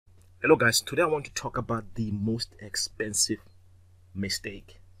Hello guys, today I want to talk about the most expensive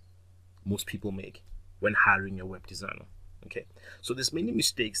mistake most people make when hiring a web designer. Okay, so there's many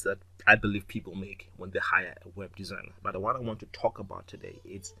mistakes that I believe people make when they hire a web designer, but the one I want to talk about today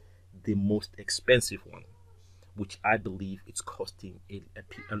is the most expensive one, which I believe it's costing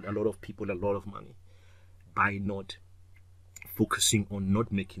a lot of people a lot of money by not focusing on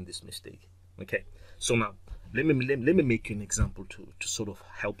not making this mistake. Okay, so now let me make you an example to sort of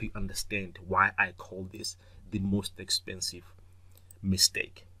help you understand why I call this the most expensive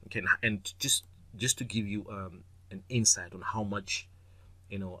mistake. Okay, and just to give you an insight on how much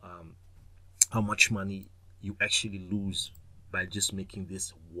you know how much money you actually lose by just making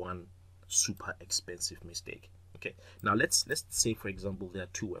this one super expensive mistake. Okay, now let's say for example there are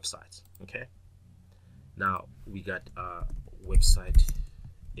two websites. Okay, now we got website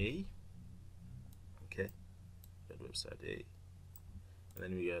A. Okay, that website A, and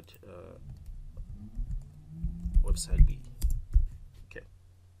then we got website B. Okay,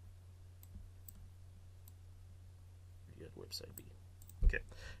 we got website B. Okay,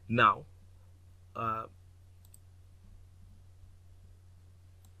 now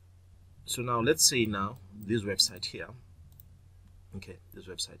so now let's say now this website here. Okay, this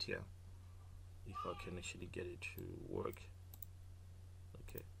website here, if I can actually get it to work.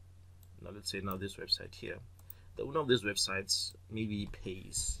 Okay, now let's say now this website here, the owner of these websites maybe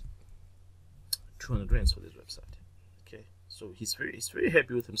pays 200 rands for this website. Okay, so he's very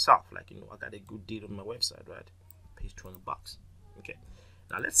happy with himself, like, I got a good deal on my website, right? Pays 200 bucks. Okay,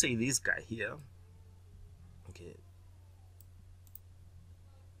 now let's say this guy here, okay,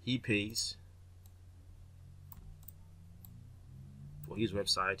 he pays for his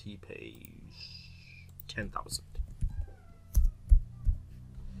website, he pays 10,000.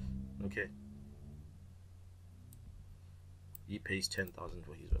 Okay, he pays 10,000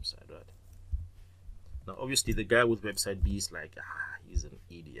 for his website, right? Now obviously the guy with website B is like, he's an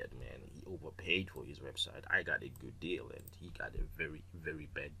idiot, man, he overpaid for his website. I got a good deal and he got a very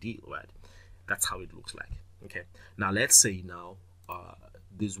bad deal, right? That's how it looks like. Okay, now let's say now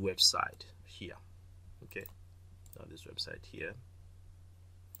this website here. Okay, now this website here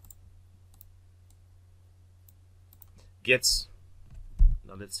gets,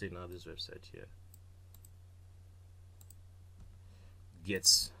 now let's say now this website here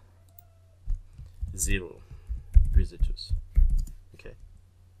gets 0 visitors. Okay,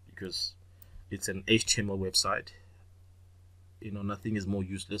 because it's an HTML website. Nothing is more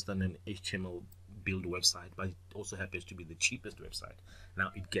useless than an HTML build website, but it also happens to be the cheapest website.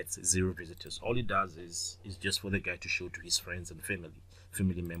 Now it gets 0 visitors. All it does is just for the guy to show to his friends and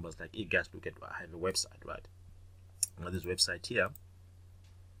family members, like, hey guys, look at, I have a website, right? Now this website here,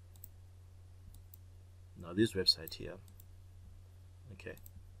 okay,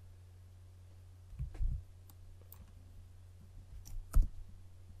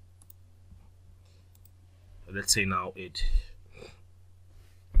 let's say now it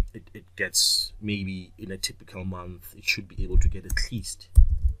gets, maybe in a typical month it should be able to get at least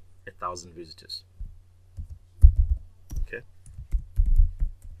 1,000 visitors. Okay,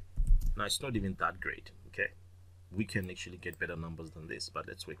 now it's not even that great. Okay, we can actually get better numbers than this, but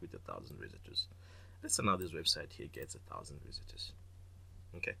let's work with 1,000 visitors. Let's say now this website here gets 1,000 visitors.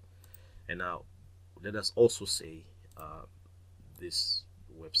 Okay, and now let us also say this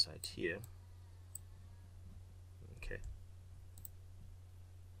website here, okay,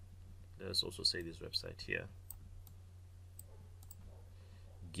 let us also say this website here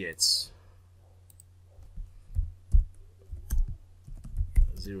gets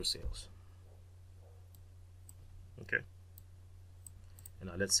 0 sales. Okay, and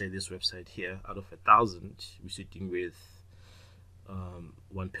now let's say this website here, out of 1,000, we're sitting with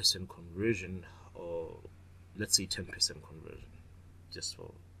 1% conversion, or let's say 10% conversion, just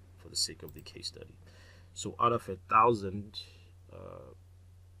for the sake of the case study. So out of 1,000,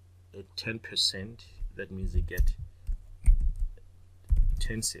 at 10%, that means they get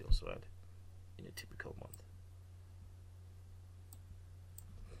 10 sales, right, in a typical month.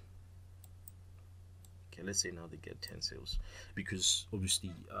 Okay, let's say now they get 10 sales, because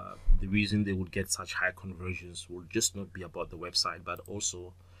obviously the reason they would get such high conversions will just not be about the website, but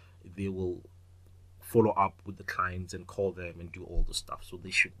also they will follow up with the clients and call them and do all the stuff, so they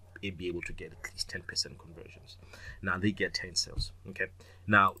should be able to get at least 10% conversions. Now they get 10 sales. Okay,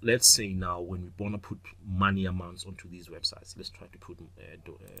 now let's say now when we want to put money amounts onto these websites, let's try to put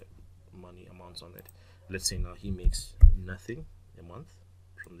money amounts on it. Let's say now he makes nothing a month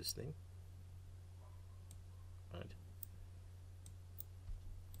from this thing, right?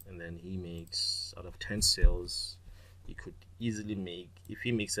 And then he makes, out of 10 sales, he could easily make, if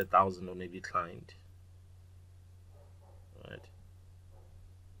he makes 1,000 on every client, right?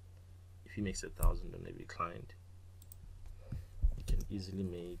 If he makes 1,000 on every client, he can easily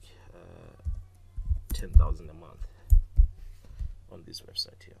make 10,000 a month on this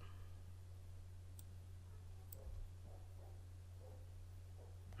website here,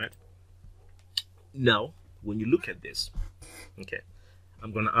 right? Now, when you look at this, okay,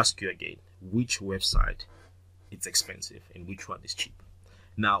 I'm gonna ask you again, which website is expensive and which one is cheap?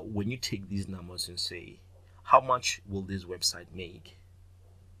 Now, when you take these numbers and say, how much will this website make?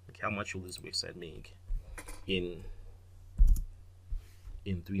 Okay, how much will this website make in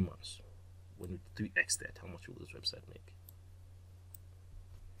 3 months? When you 3x that, how much will this website make?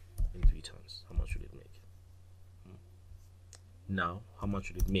 In 3 times, how much will it make? Now, how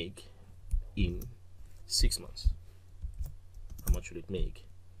much will it make in 6 months? How much will it make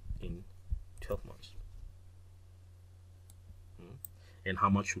in 12 months? And how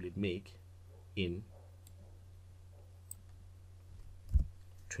much will it make in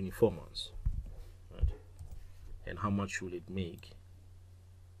 24 months? Right? And how much will it make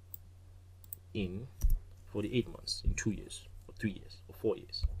in 48 months, in 2 years, or 3 years, or 4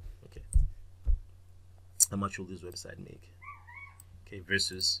 years? Okay. How much will this website make? Okay,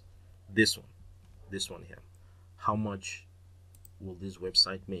 versus this one here. How much will this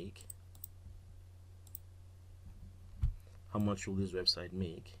website make? How much will this website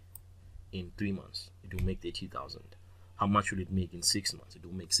make in 3 months? It will make 80,000. How much will it make in 6 months? It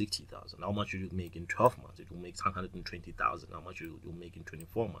will make 60,000. How much will it make in 12 months? It will make 120,000. How much will it make in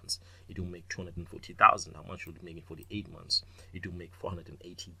 24 months? It will make 240,000. How much will it make in 48 months? It will make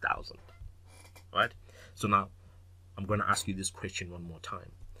 480,000. Right? So now I'm going to ask you this question one more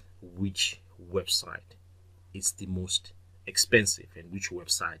time. Which website is the most expensive and which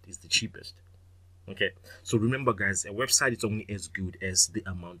website is the cheapest? Okay, so remember guys, a website is only as good as the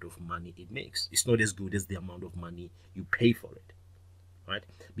amount of money it makes. It's not as good as the amount of money you pay for it, right?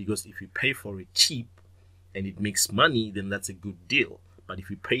 Because if you pay for it cheap and it makes money, then that's a good deal. But if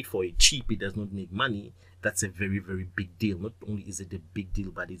you pay for it cheap, it does not make money, that's a very, very big deal. Not only is it a big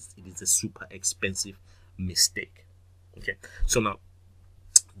deal, but it is a super expensive mistake. Okay, so now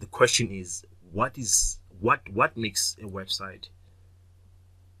the question is, what makes a website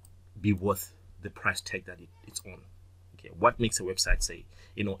be worth the price tag that it's on? Okay, what makes a website say,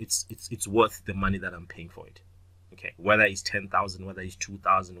 you know, it's worth the money that I'm paying for it? Okay, whether it's 10,000, whether it's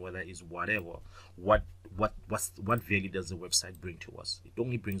 2,000, whether it's whatever, what value does the website bring to us? It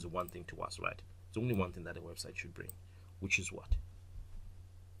only brings one thing to us, right? It's only one thing that a website should bring, which is what?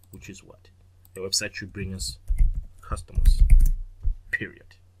 A website should bring us customers,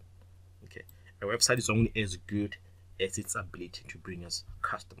 period. Okay, a website is only as good as its ability to bring us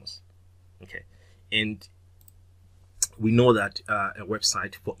customers. Okay, and we know that a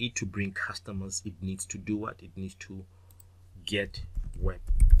website, for it to bring customers, it needs to do what? It needs to get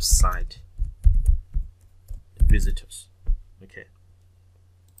website visitors. Okay,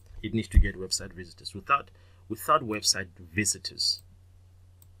 it needs to get website visitors. Without website visitors,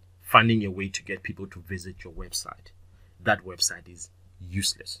 finding a way to get people to visit your website, that website is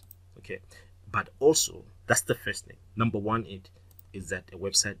useless. Okay, but also that's the first thing. Number one, it is that a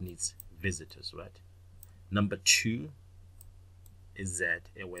website needs visitors, right? Number two is that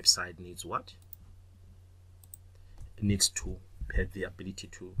a website needs what? It needs to have the ability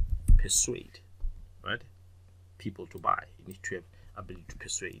to persuade, right? People to buy. It needs to have ability to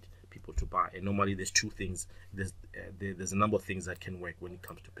persuade people to buy. And normally there's two things. There's a number of things that can work when it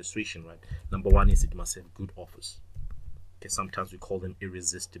comes to persuasion, right? Number one is it must have good offers. Okay, sometimes we call them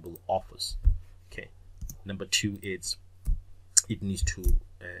irresistible offers. Okay. Number two is it needs to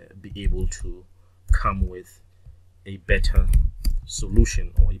be able to come with a better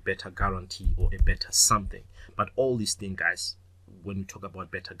solution or a better guarantee or a better something. But all these things, guys, when we talk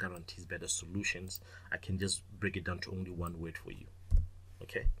about better guarantees, better solutions, I can just break it down to only one word for you.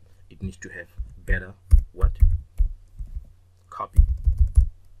 Okay, it needs to have better what? Copy.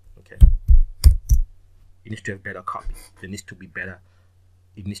 Okay, it needs to have better copy. There needs to be better.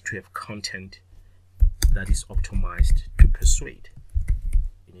 It needs to have content that is optimized to persuade.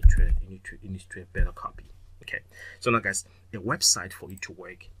 It needs to have better copy. Okay, so now guys, a website, for it to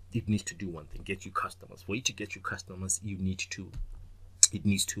work, it needs to do one thing: get you customers. For it to get you customers, it needs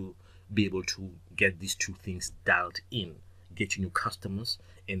to be able to get these two things dialed in: getting new customers,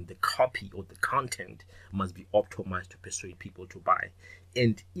 and the copy or the content must be optimized to persuade people to buy.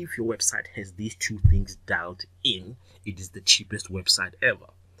 And if your website has these two things dialed in, it is the cheapest website ever,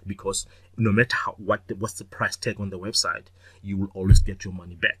 because no matter what's the price tag on the website, you will always get your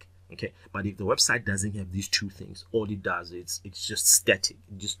money back. Okay, but if the website doesn't have these two things, all it does is it's just static.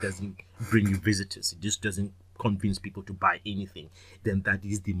 It just doesn't bring you visitors. It just doesn't convince people to buy anything. Then that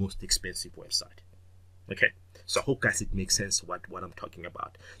is the most expensive website. Okay, so I hope, guys, it makes sense what I'm talking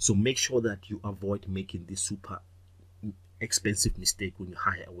about. So make sure that you avoid making this super expensive mistake when you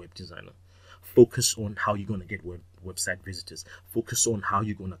hire a web designer. Focus on how you're going to get website visitors. Focus on how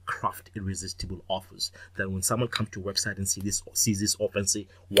you're going to craft irresistible offers that when someone comes to your website and sees this offer and say,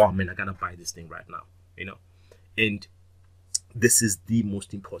 wow, man, I gotta buy this thing right now, and this is the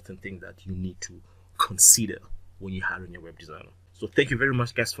most important thing that you need to consider when you're hiring a web designer. So thank you very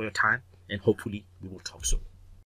much, guys, for your time, and hopefully we will talk soon.